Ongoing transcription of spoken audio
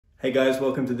Hey guys,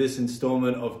 welcome to this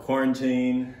installment of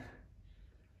Quarantine,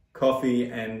 Coffee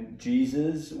and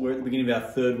Jesus. We're at the beginning of our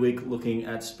third week looking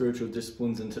at spiritual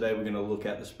disciplines, and today we're going to look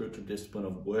at the spiritual discipline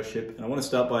of worship. And I want to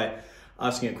start by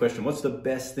asking a question. What's the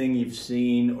best thing you've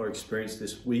seen or experienced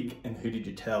this week, and who did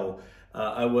you tell?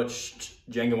 I watched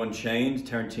Django Unchained,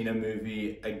 Tarantino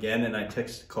movie again, and I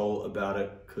texted Cole about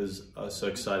it because I was so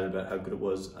excited about how good it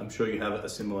was. I'm sure you have a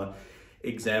similar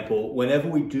example. Whenever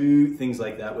we do things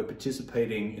like that, we're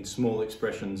participating in small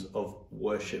expressions of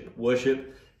worship.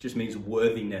 Worship just means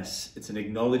worthiness. It's an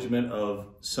acknowledgement of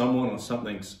someone or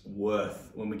something's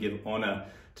worth when we give honor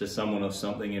to someone or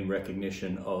something in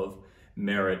recognition of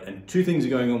merit. And two things are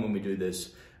going on when we do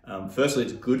this. Firstly,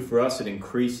 it's good for us. It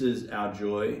increases our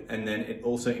joy, and then it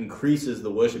also increases the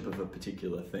worship of a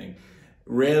particular thing.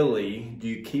 Rarely do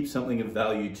you keep something of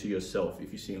value to yourself.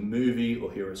 If you see a movie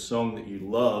or hear a song that you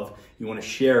love, you want to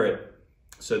share it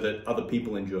so that other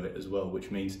people enjoy it as well,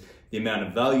 which means the amount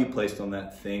of value placed on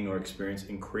that thing or experience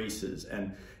increases.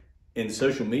 And in the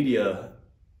social media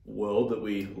world that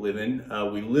we live in,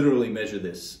 we literally measure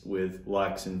this with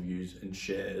likes and views and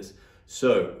shares.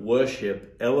 So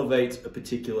worship elevates a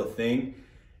particular thing,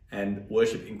 and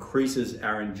worship increases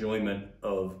our enjoyment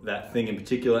of that thing in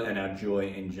particular and our joy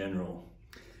in general.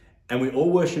 And we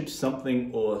all worship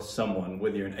something or someone,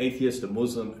 whether you're an atheist, a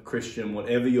Muslim, a Christian,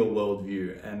 whatever your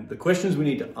worldview. And the questions we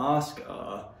need to ask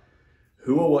are,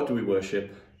 who or what do we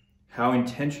worship? How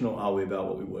intentional are we about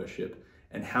what we worship?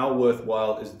 And how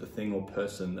worthwhile is the thing or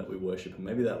person that we worship? And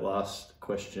maybe that last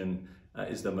question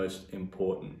is the most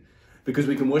important. Because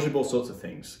we can worship all sorts of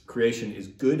things. Creation is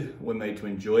good. We're made to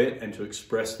enjoy it and to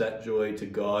express that joy to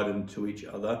God and to each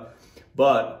other.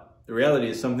 But the reality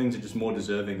is some things are just more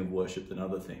deserving of worship than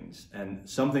other things. And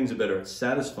some things are better at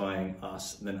satisfying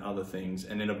us than other things.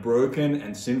 And in a broken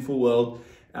and sinful world,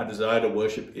 our desire to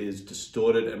worship is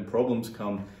distorted, and problems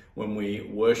come when we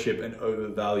worship and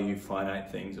overvalue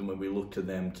finite things and when we look to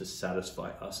them to satisfy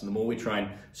us. And the more we try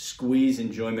and squeeze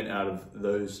enjoyment out of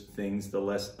those things, the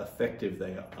less effective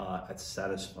they are at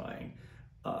satisfying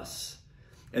us.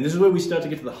 And this is where we start to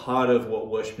get to the heart of what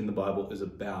worship in the Bible is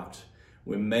about.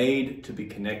 We're made to be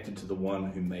connected to the one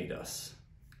who made us.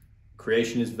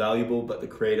 Creation is valuable, but the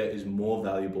Creator is more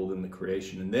valuable than the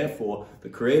creation, and therefore the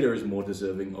Creator is more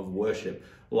deserving of worship.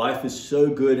 Life is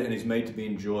so good and is made to be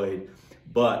enjoyed,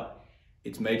 but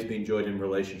it's made to be enjoyed in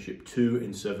relationship to,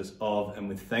 in service of, and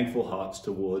with thankful hearts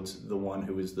towards the one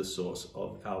who is the source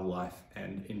of our life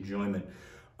and enjoyment.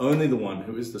 Only the one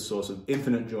who is the source of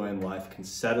infinite joy in life can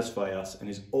satisfy us and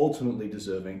is ultimately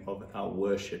deserving of our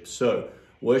worship. So,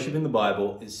 worship in the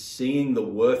Bible is seeing the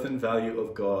worth and value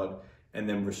of God and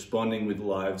then responding with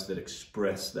lives that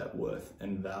express that worth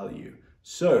and value.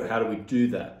 So, how do we do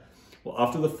that? Well,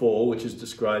 after the fall, which is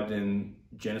described in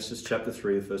Genesis chapter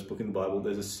 3, the first book in the Bible,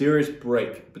 there's a serious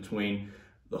break between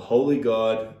the holy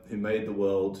God who made the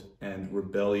world and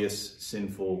rebellious,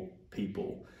 sinful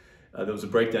people. There was a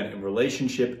breakdown in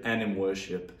relationship and in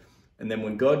worship. And then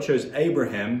when God chose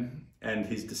Abraham and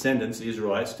his descendants, the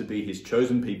Israelites, to be his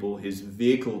chosen people, his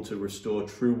vehicle to restore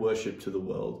true worship to the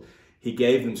world, he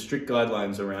gave them strict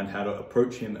guidelines around how to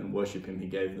approach him and worship him. He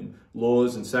gave them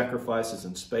laws and sacrifices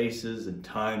and spaces and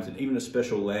times and even a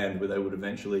special land where they would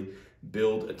eventually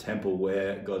build a temple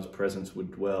where God's presence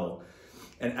would dwell.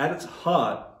 And at its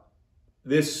heart,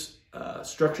 this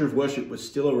structure of worship was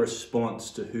still a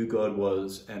response to who God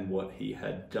was and what he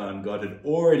had done. God had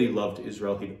already loved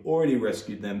Israel. He'd already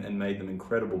rescued them and made them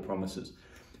incredible promises.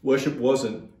 Worship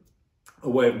wasn't a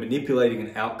way of manipulating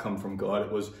an outcome from God.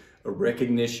 It was a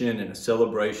recognition and a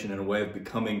celebration and a way of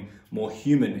becoming more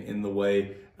human in the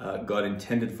way God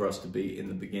intended for us to be in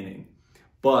the beginning.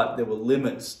 But there were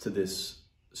limits to this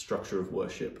structure of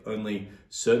worship. Only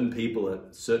certain people at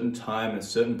a certain time and a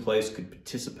certain place could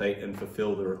participate and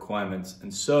fulfill the requirements.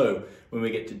 And so when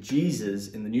we get to Jesus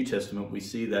in the New Testament, we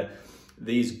see that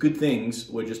these good things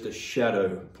were just a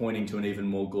shadow pointing to an even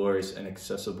more glorious and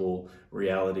accessible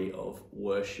reality of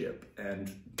worship. And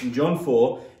in John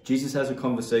 4, Jesus has a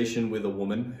conversation with a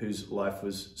woman whose life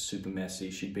was super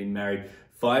messy. She'd been married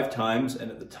 5 times, and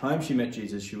at the time she met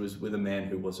Jesus, she was with a man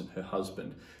who wasn't her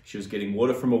husband. She was getting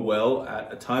water from a well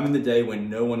at a time in the day when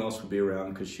no one else would be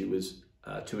around because she was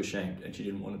too ashamed and she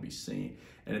didn't want to be seen.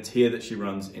 And it's here that she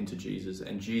runs into Jesus,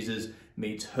 and Jesus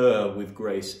meets her with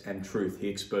grace and truth. He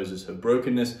exposes her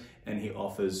brokenness and he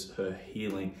offers her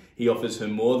healing. He offers her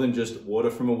more than just water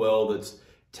from a well that's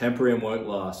temporary and won't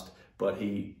last, but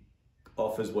he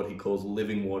offers what he calls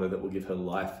living water that will give her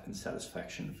life and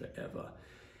satisfaction forever.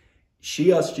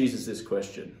 She asked Jesus this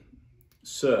question: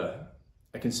 "Sir,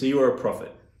 I can see you are a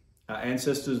prophet. Our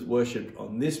ancestors worshipped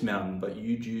on this mountain, but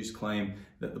you Jews claim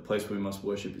that the place we must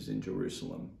worship is in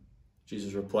Jerusalem."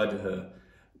 Jesus replied to her,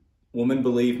 "Woman,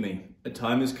 believe me, a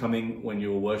time is coming when you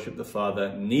will worship the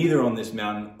Father neither on this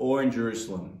mountain or in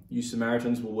Jerusalem. You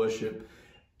Samaritans worship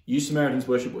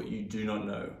what you do not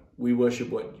know. We worship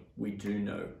what we do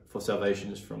know, for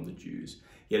salvation is from the Jews.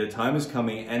 Yet a time is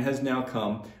coming and has now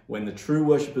come when the true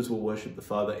worshippers will worship the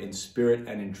Father in spirit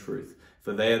and in truth,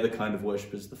 for they are the kind of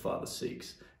worshippers the Father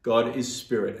seeks. God is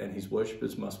spirit, and his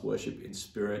worshippers must worship in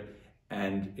spirit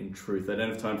and in truth." I don't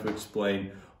have time to explain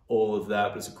all of that,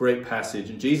 but it's a great passage.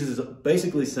 And Jesus is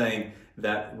basically saying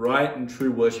that right and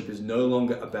true worship is no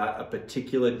longer about a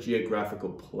particular geographical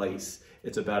place.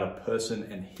 It's about a person,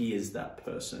 and he is that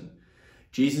person.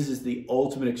 Jesus is the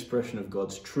ultimate expression of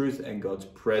God's truth and God's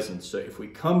presence. So if we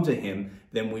come to him,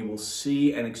 then we will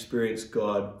see and experience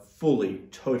God fully,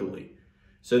 totally.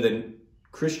 So then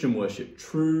Christian worship,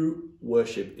 true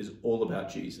worship, is all about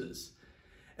Jesus.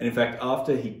 And in fact,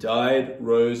 after he died,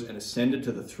 rose, and ascended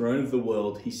to the throne of the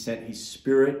world, he sent his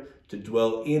Spirit to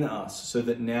dwell in us, so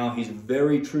that now his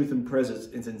very truth and presence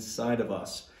is inside of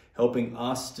us, helping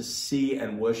us to see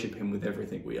and worship him with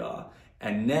everything we are.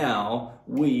 And now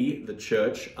we, the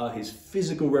church, are his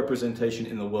physical representation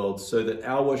in the world, so that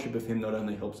our worship of him not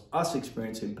only helps us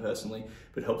experience him personally,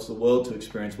 but helps the world to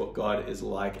experience what God is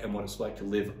like and what it's like to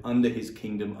live under his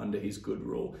kingdom, under his good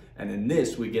rule. And in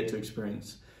this, we get to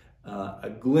experience a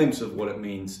glimpse of what it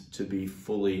means to be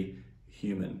fully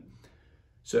human.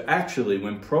 So actually,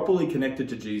 when properly connected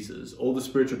to Jesus, all the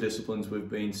spiritual disciplines we've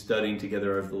been studying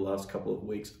together over the last couple of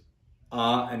weeks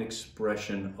are an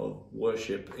expression of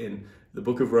worship. In the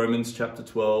book of Romans chapter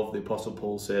 12, the Apostle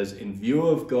Paul says, "In view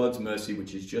of God's mercy,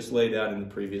 which is just laid out in the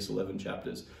previous 11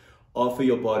 chapters, offer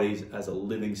your bodies as a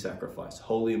living sacrifice,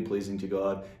 holy and pleasing to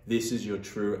God. This is your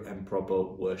true and proper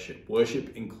worship."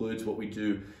 Worship includes what we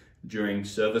do during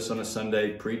service on a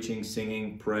Sunday, preaching,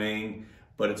 singing, praying,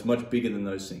 but it's much bigger than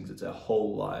those things. It's our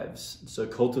whole lives. So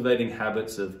cultivating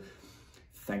habits of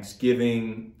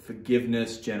thanksgiving,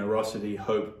 forgiveness, generosity,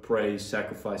 hope, praise,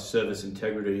 sacrifice, service,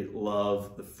 integrity,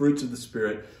 love, the fruits of the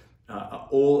Spirit are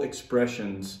all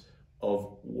expressions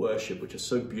of worship, which are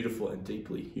so beautiful and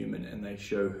deeply human, and they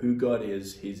show who God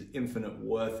is, his infinite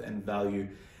worth and value,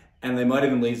 and they might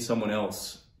even lead someone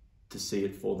else to see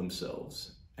it for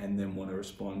themselves and then want to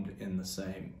respond in the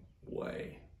same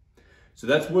way. So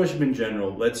that's worship in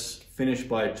general. Let's finish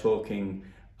by talking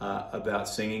about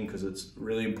singing, because it's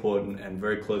really important and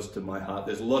very close to my heart.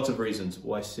 There's lots of reasons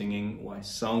why singing, why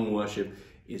sung worship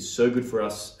is so good for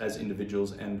us as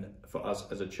individuals and for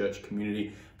us as a church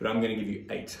community, but I'm going to give you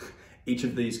 8. Each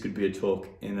of these could be a talk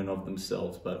in and of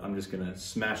themselves, but I'm just going to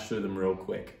smash through them real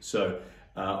quick. So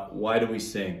why do we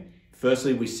sing?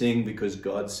 Firstly, we sing because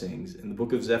God sings. In the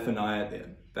book of Zephaniah, the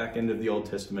back end of the Old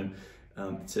Testament,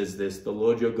 it says this: "The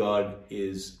Lord your God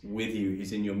is with you.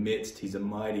 He's in your midst. He's a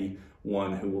mighty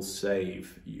one who will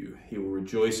save you. He will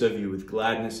rejoice over you with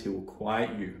gladness. He will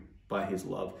quiet you by his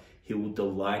love. He will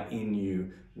delight in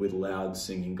you with loud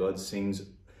singing." God sings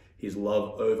his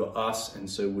love over us, and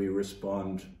so we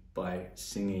respond by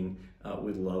singing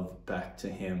with love back to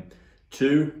him.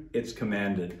 2, it's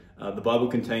commanded. The Bible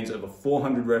contains over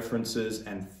 400 references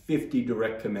and 50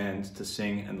 direct commands to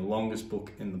sing, and the longest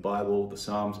book in the Bible, the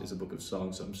Psalms, is a book of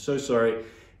songs. So I'm so sorry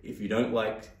if you don't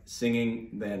like singing,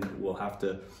 then we'll have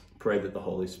to pray that the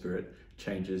Holy Spirit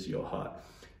changes your heart.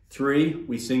 3,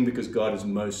 we sing because God is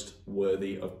most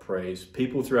worthy of praise.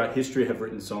 People throughout history have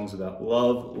written songs about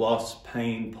love, loss,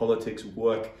 pain, politics,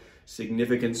 work,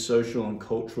 significant social and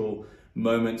cultural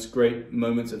moments, great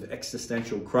moments of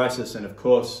existential crisis, and of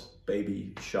course,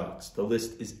 baby sharks. The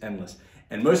list is endless.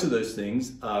 And most of those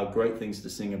things are great things to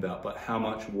sing about, but how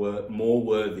much more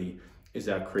worthy is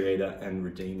our Creator and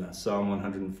Redeemer? Psalm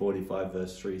 145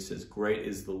 verse 3 says, "Great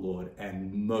is the Lord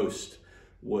and most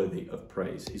worthy of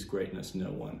praise. His greatness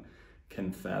no one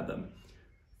can fathom."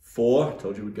 4,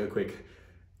 told you we'd go quick.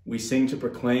 We sing to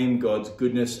proclaim God's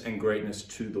goodness and greatness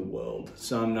to the world.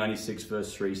 Psalm 96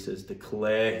 verse 3 says,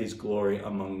 "Declare his glory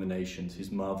among the nations, his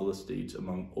marvelous deeds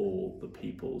among all the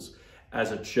peoples."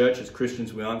 As a church, as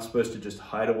Christians, we aren't supposed to just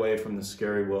hide away from the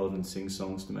scary world and sing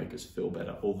songs to make us feel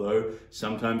better. Although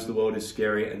sometimes the world is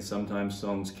scary and sometimes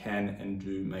songs can and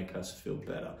do make us feel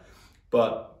better.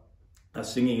 But our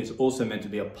singing is also meant to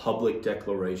be a public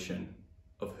declaration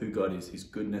of who God is, his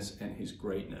goodness and his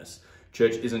greatness.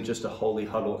 Church isn't just a holy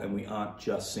huddle, and we aren't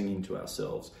just singing to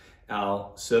ourselves.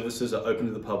 Our services are open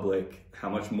to the public. How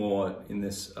much more in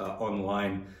this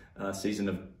online season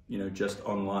of, just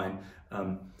online.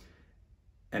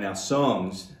 And our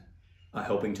songs are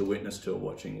helping to witness to a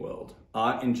watching world.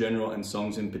 Art in general and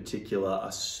songs in particular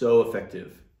are so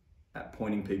effective at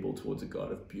pointing people towards a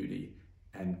God of beauty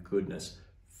and goodness.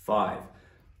 5,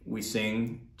 we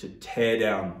sing to tear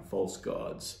down false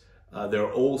gods. There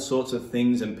are all sorts of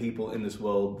things and people in this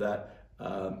world that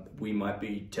we might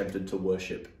be tempted to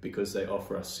worship because they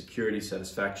offer us security,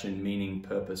 satisfaction, meaning,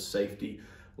 purpose, safety,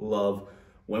 love.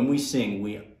 When we sing,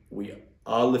 we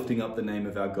are lifting up the name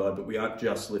of our God, but we aren't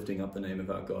just lifting up the name of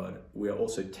our God. We are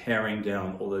also tearing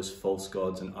down all those false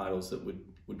gods and idols that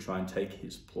would try and take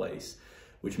his place,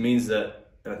 which means that,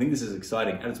 and I think this is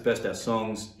exciting, at its best, our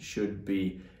songs should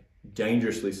be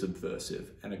dangerously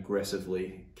subversive and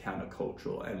aggressively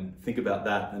countercultural. And think about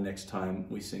that the next time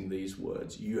we sing these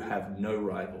words. You have no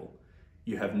rival.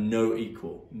 You have no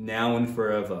equal. Now and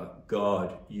forever,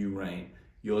 God, you reign.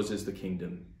 Yours is the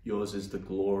kingdom. Yours is the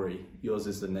glory. Yours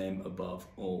is the name above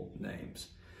all names.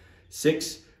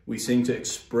 6, we sing to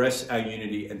express our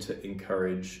unity and to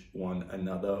encourage one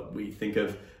another. We think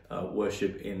of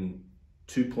worship in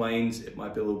 2 planes. It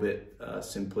might be a little bit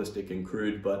simplistic and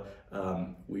crude, but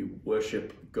we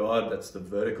worship God, that's the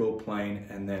vertical plane,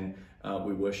 and then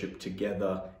we worship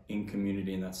together in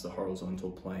community, and that's the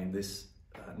horizontal plane. This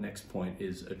next point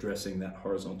is addressing that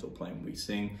horizontal plane. We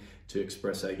sing to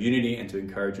express our unity and to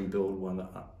encourage and build one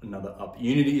another up.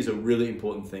 Unity is a really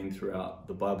important thing throughout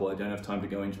the Bible. I don't have time to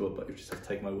go into it, but you just have to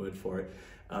take my word for it.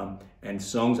 And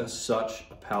songs are such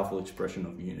a powerful expression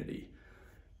of unity.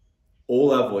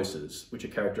 All our voices, which are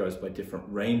characterized by different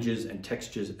ranges and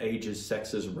textures, ages,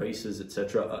 sexes, races,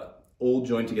 etc., are all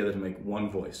joined together to make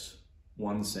one voice,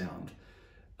 one sound.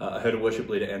 I heard a worship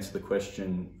leader answer the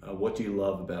question, what do you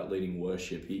love about leading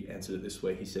worship? He answered it this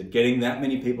way. He said, getting that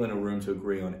many people in a room to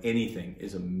agree on anything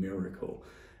is a miracle.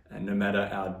 And no matter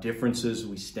our differences,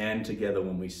 we stand together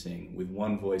when we sing with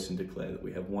one voice and declare that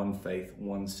we have one faith,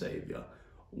 one Savior,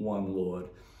 one Lord.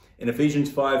 In Ephesians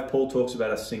 5, Paul talks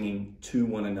about us singing to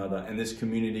one another, and this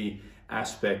community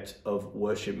aspect of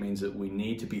worship means that we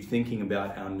need to be thinking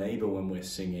about our neighbor when we're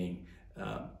singing,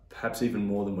 perhaps even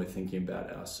more than we're thinking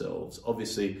about ourselves.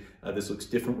 Obviously, this looks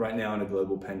different right now in a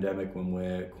global pandemic when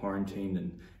we're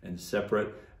quarantined and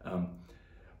separate,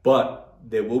 but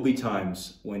there will be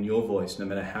times when your voice, no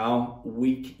matter how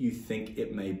weak you think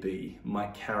it may be,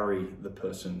 might carry the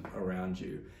person around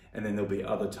you. And then there'll be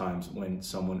other times when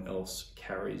someone else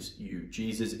carries you.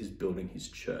 Jesus is building his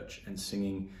church, and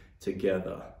singing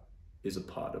together is a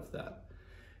part of that.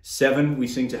 7, we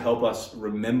sing to help us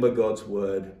remember God's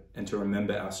word and to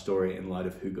remember our story in light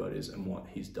of who God is and what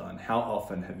he's done. How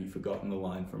often have you forgotten the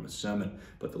line from a sermon,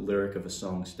 but the lyric of a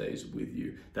song stays with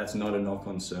you? That's not a knock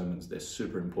on sermons. They're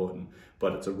super important,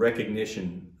 but it's a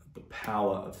recognition of the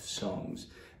power of songs.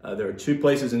 There are 2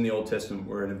 places in the Old Testament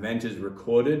where an event is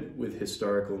recorded with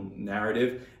historical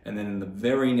narrative, and then in the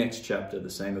very next chapter,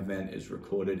 the same event is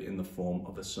recorded in the form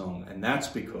of a song. And that's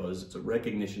because it's a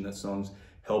recognition that songs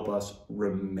help us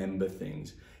remember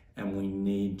things, and we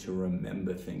need to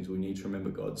remember things. We need to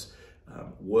remember God's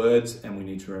words, and we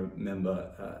need to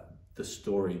remember the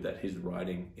story that he's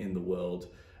writing in the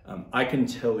world. I can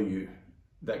tell you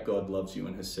that God loves you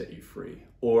and has set you free,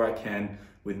 or I can,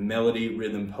 with melody,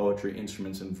 rhythm, poetry,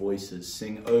 instruments, and voices,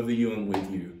 sing over you and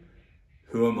with you.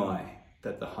 Who am I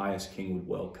that the highest King would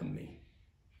welcome me?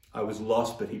 I was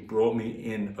lost, but he brought me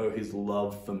in. Oh, his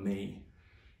love for me.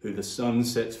 Who the Son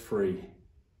sets free.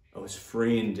 I was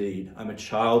free indeed. I'm a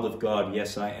child of God.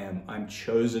 Yes, I am. I'm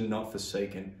chosen, not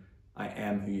forsaken. I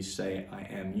am who you say I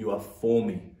am. You are for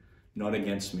me, not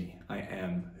against me. I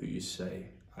am who you say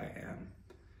I am.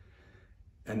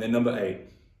 And then number 8,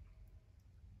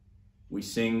 we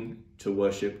sing to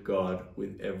worship God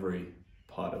with every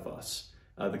part of us.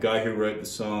 The guy who wrote the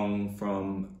song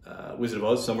from Wizard of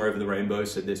Oz, Somewhere Over the Rainbow,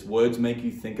 said this: words make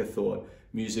you think a thought,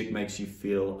 music makes you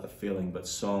feel a feeling, but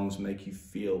songs make you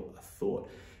feel a thought.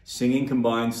 Singing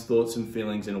combines thoughts and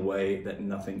feelings in a way that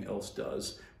nothing else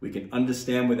does. We can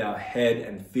understand with our head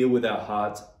and feel with our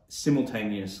hearts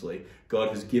simultaneously. God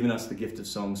has given us the gift of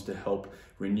songs to help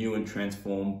renew and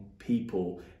transform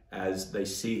people as they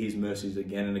see his mercies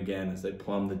again and again, as they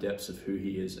plumb the depths of who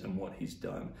he is and what he's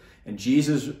done. And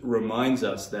Jesus reminds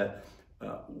us that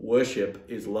worship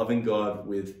is loving God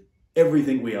with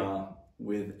everything we are,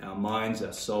 with our minds,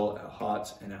 our soul, our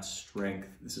hearts, and our strength.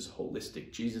 This is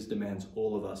holistic. Jesus demands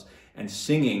all of us. And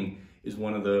singing is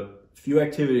one of the few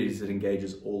activities that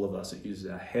engages all of us. It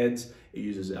uses our heads, it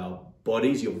uses our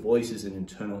bodies. Your voice is an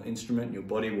internal instrument. Your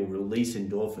body will release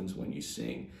endorphins when you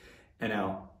sing. And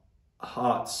our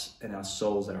hearts and our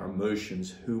souls, our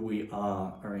emotions, who we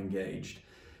are engaged.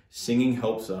 Singing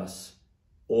helps us,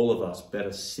 all of us,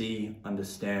 better see,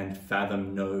 understand,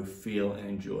 fathom, know, feel, and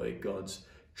enjoy God's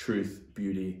truth,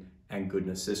 beauty, and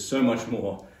goodness. There's so much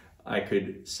more I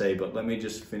could say, but let me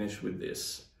just finish with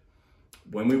this.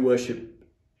 When we worship,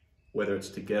 whether it's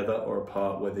together or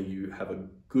apart, whether you have a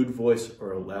good voice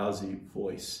or a lousy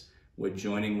voice, we're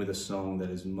joining with a song that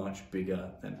is much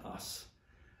bigger than us.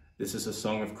 This is a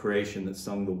song of creation that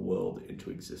sung the world into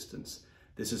existence.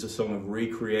 This is a song of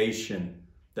recreation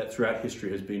that throughout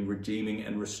history has been redeeming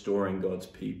and restoring God's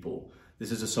people.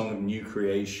 This is a song of new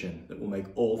creation that will make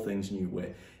all things new,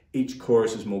 where each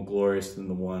chorus is more glorious than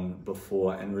the one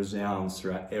before and resounds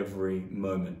throughout every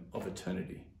moment of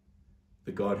eternity.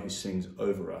 The God who sings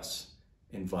over us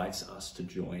invites us to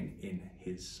join in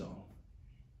his song.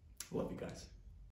 I love you guys.